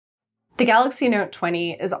The Galaxy Note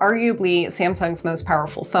 20 is arguably Samsung's most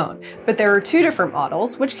powerful phone, but there are two different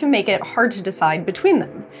models, which can make it hard to decide between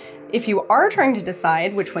them. If you are trying to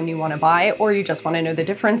decide which one you want to buy, or you just want to know the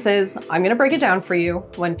differences, I'm going to break it down for you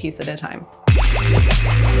one piece at a time.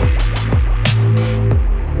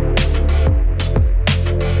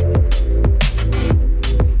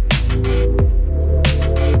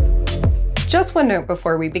 Just one note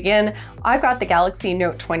before we begin, I've got the Galaxy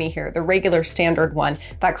Note 20 here, the regular standard one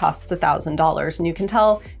that costs $1,000, and you can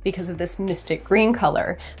tell because of this mystic green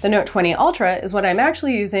color. The Note 20 Ultra is what I'm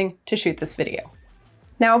actually using to shoot this video.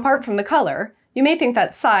 Now, apart from the color, you may think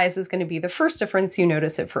that size is going to be the first difference you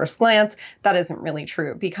notice at first glance. That isn't really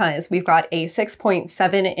true because we've got a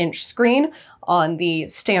 6.7-inch screen on the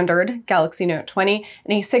standard Galaxy Note 20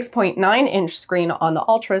 and a 6.9-inch screen on the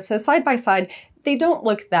Ultra, so side by side, they don't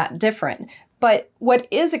look that different. But what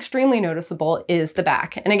is extremely noticeable is the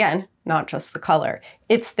back. And again, not just the color,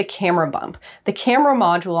 it's the camera bump. The camera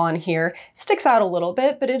module on here sticks out a little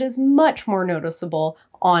bit, but it is much more noticeable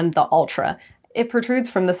on the Ultra. It protrudes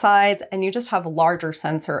from the sides and you just have larger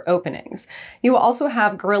sensor openings. You also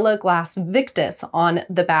have Gorilla Glass Victus on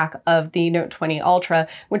the back of the Note 20 Ultra,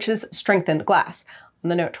 which is strengthened glass. On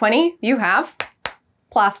the Note 20, you have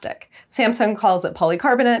plastic. Samsung calls it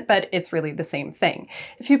polycarbonate, but it's really the same thing.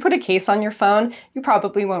 If you put a case on your phone, you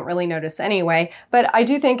probably won't really notice anyway, but I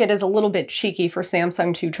do think it is a little bit cheeky for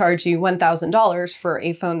Samsung to charge you $1,000 for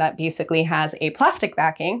a phone that basically has a plastic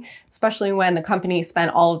backing, especially when the company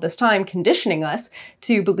spent all of this time conditioning us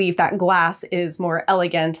to believe that glass is more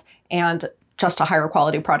elegant and just a higher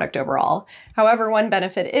quality product overall. However, one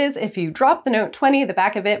benefit is if you drop the Note 20, the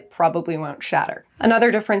back of it probably won't shatter.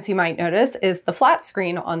 Another difference you might notice is the flat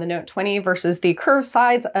screen on the Note 20 versus the curved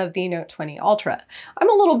sides of the Note 20 Ultra. I'm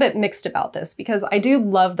a little bit mixed about this because I do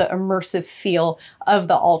love the immersive feel of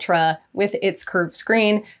the Ultra with its curved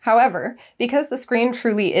screen. However, because the screen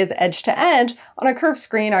truly is edge to edge, on a curved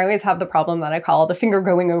screen I always have the problem that I call the finger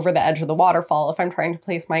going over the edge of the waterfall if I'm trying to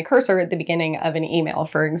place my cursor at the beginning of an email,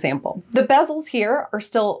 for example. The bezels here are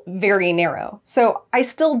still very narrow, so I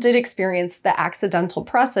still did experience the accidental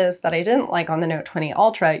presses that I didn't like on the Note 20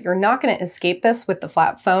 Ultra. You're not going to escape this with the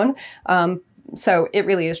flat phone. So it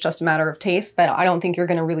really is just a matter of taste, but I don't think you're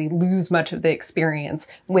going to really lose much of the experience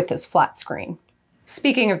with this flat screen.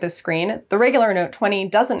 Speaking of this screen, the regular Note 20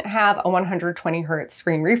 doesn't have a 120 Hz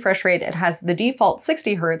screen refresh rate. It has the default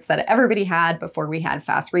 60 Hz that everybody had before we had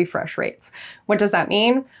fast refresh rates. What does that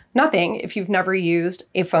mean? Nothing if you've never used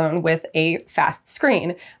a phone with a fast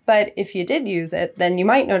screen. But if you did use it, then you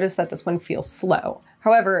might notice that this one feels slow.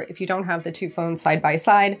 However, if you don't have the two phones side by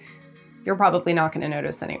side, you're probably not going to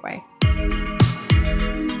notice anyway.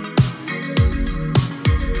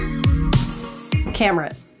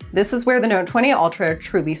 Cameras. This is where the Note 20 Ultra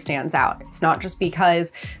truly stands out. It's not just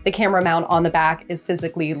because the camera mount on the back is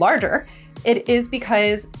physically larger, it is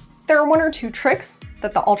because there are one or two tricks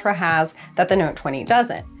that the Ultra has that the Note 20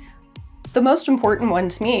 doesn't. The most important one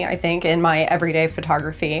to me, I think, in my everyday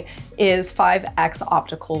photography is 5x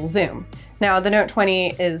optical zoom. Now, the Note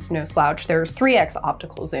 20 is no slouch, there's 3x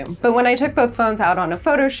optical zoom. But when I took both phones out on a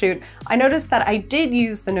photo shoot, I noticed that I did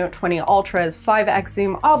use the Note 20 Ultra's 5x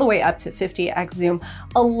zoom all the way up to 50x zoom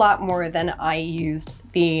a lot more than I used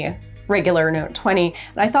the regular Note 20.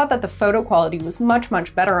 And I thought that the photo quality was much,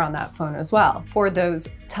 much better on that phone as well for those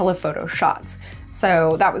telephoto shots.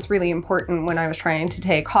 So that was really important when I was trying to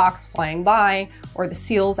take hawks flying by or the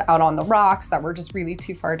seals out on the rocks that were just really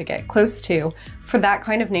too far to get close to. For that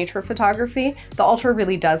kind of nature photography, the Ultra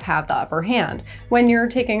really does have the upper hand. When you're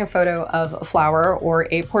taking a photo of a flower or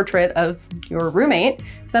a portrait of your roommate,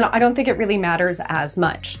 then I don't think it really matters as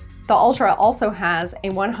much. The Ultra also has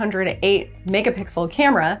a 108 megapixel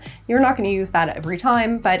camera. You're not going to use that every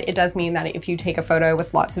time, but it does mean that if you take a photo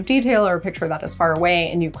with lots of detail or a picture that is far away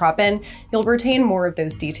and you crop in, you'll retain more of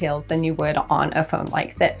those details than you would on a phone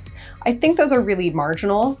like this. I think those are really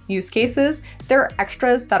marginal use cases. They're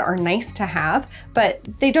extras that are nice to have, but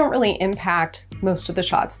they don't really impact most of the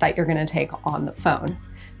shots that you're going to take on the phone.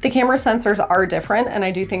 The camera sensors are different, and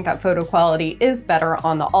I do think that photo quality is better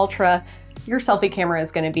on the Ultra. Your selfie camera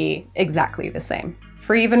is going to be exactly the same.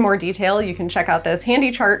 For even more detail, you can check out this handy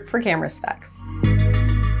chart for camera specs.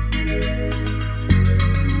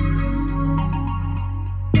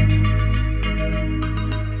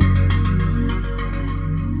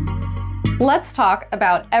 Let's talk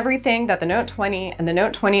about everything that the Note 20 and the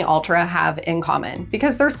Note 20 Ultra have in common,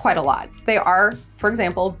 because there's quite a lot. They are, for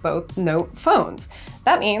example, both Note phones.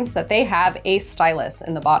 That means that they have a stylus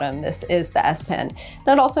in the bottom. This is the S Pen.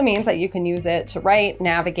 That also means that you can use it to write,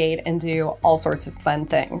 navigate, and do all sorts of fun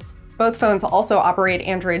things. Both phones also operate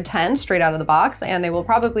Android 10 straight out of the box, and they will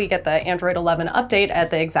probably get the Android 11 update at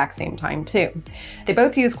the exact same time too. They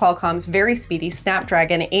both use Qualcomm's very speedy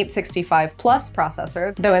Snapdragon 865 Plus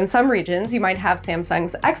processor, though in some regions you might have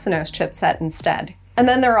Samsung's Exynos chipset instead. And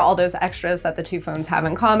then there are all those extras that the two phones have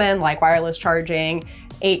in common, like wireless charging,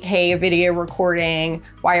 8K video recording,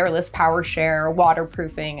 wireless power share,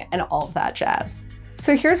 waterproofing, and all of that jazz.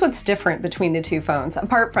 So here's what's different between the two phones,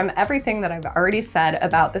 apart from everything that I've already said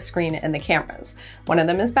about the screen and the cameras. One of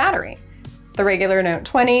them is battery. The regular Note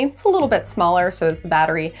 20, it's a little bit smaller, so is the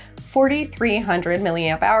battery, 4,300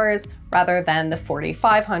 milliamp hours rather than the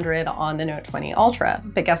 4,500 on the Note 20 Ultra.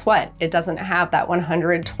 But guess what? It doesn't have that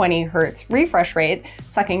 120 Hz refresh rate,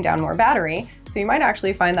 sucking down more battery, so you might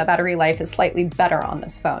actually find that battery life is slightly better on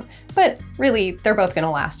this phone. But really, they're both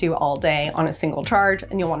gonna last you all day on a single charge,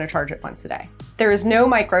 and you'll wanna charge it once a day. There is no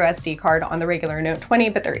micro SD card on the regular Note 20,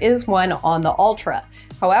 but there is one on the Ultra.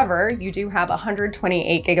 However, you do have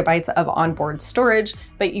 128 gigabytes of onboard storage,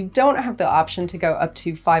 but you don't have the option to go up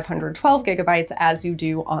to 512 gigabytes as you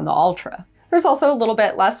do on the Ultra. There's also a little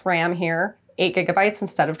bit less RAM here, 8 gigabytes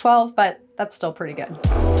instead of 12, but that's still pretty good.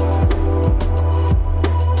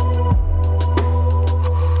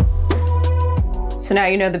 So now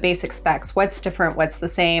you know the basic specs, what's different, what's the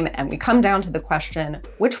same, and we come down to the question,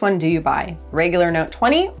 which one do you buy? Regular Note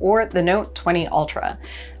 20 or the Note 20 Ultra?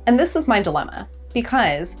 And this is my dilemma,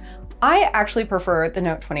 because I actually prefer the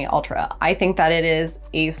Note 20 Ultra. I think that it is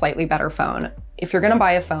a slightly better phone. If you're gonna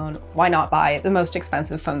buy a phone, why not buy the most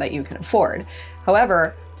expensive phone that you can afford?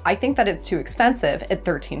 However, I think that it's too expensive at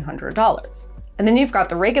 $1,300. And then you've got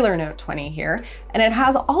the regular Note 20 here, and it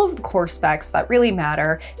has all of the core specs that really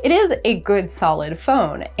matter. It is a good, solid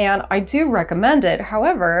phone, and I do recommend it.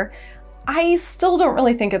 However, I still don't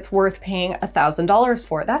really think it's worth paying $1,000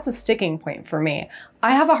 for. That's a sticking point for me.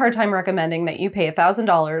 I have a hard time recommending that you pay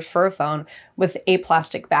 $1,000 for a phone with a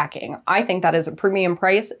plastic backing. I think that is a premium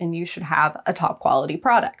price and you should have a top quality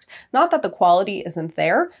product. Not that the quality isn't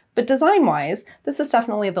there, but design-wise, this is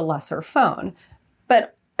definitely the lesser phone.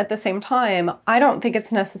 But at the same time, I don't think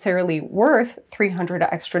it's necessarily worth $300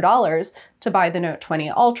 extra to buy the Note 20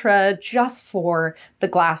 Ultra just for the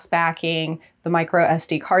glass backing, the micro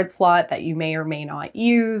SD card slot that you may or may not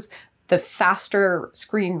use, the faster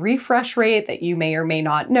screen refresh rate that you may or may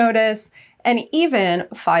not notice, and even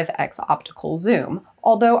 5x optical zoom.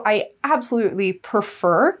 Although I absolutely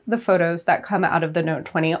prefer the photos that come out of the Note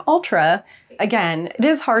 20 Ultra, again, it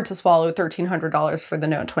is hard to swallow $1,300 for the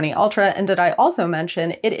Note 20 Ultra, and did I also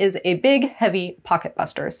mention it is a big, heavy pocket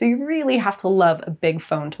buster, so you really have to love a big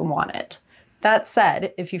phone to want it. That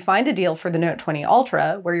said, if you find a deal for the Note 20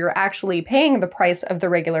 Ultra where you're actually paying the price of the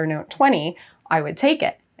regular Note 20, I would take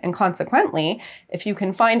it. And consequently, if you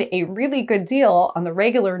can find a really good deal on the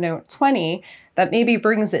regular Note 20 that maybe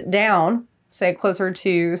brings it down, say closer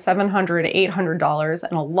to $700, $800,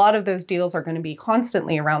 and a lot of those deals are going to be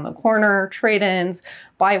constantly around the corner, trade-ins,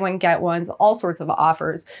 buy one, get ones, all sorts of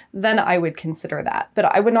offers, then I would consider that. But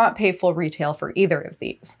I would not pay full retail for either of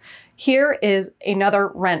these. Here is another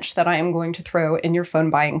wrench that I am going to throw in your phone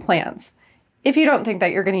buying plans. If you don't think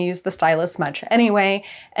that you're going to use the stylus much anyway,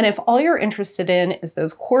 and if all you're interested in is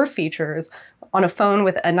those core features on a phone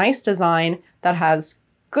with a nice design that has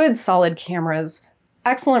good solid cameras,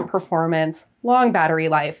 excellent performance, long battery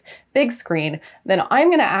life, big screen, then I'm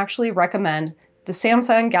going to actually recommend the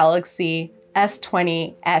Samsung Galaxy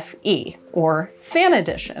S20 FE, or Fan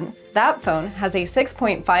Edition. That phone has a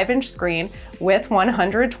 6.5-inch screen with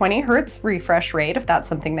 120 Hz refresh rate, if that's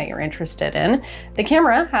something that you're interested in. The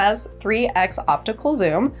camera has 3x optical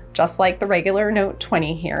zoom, just like the regular Note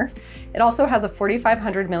 20 here. It also has a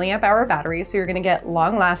 4,500 milliamp hour battery, so you're gonna get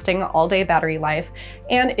long-lasting all-day battery life,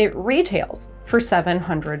 and it retails for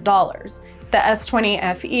 $700. The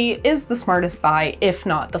S20 FE is the smartest buy, if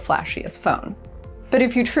not the flashiest phone. But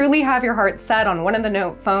if you truly have your heart set on one of the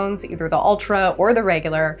Note phones, either the Ultra or the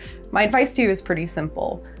regular, my advice to you is pretty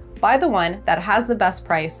simple. Buy the one that has the best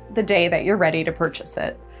price the day that you're ready to purchase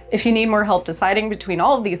it. If you need more help deciding between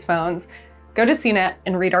all of these phones, go to CNET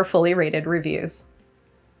and read our fully rated reviews.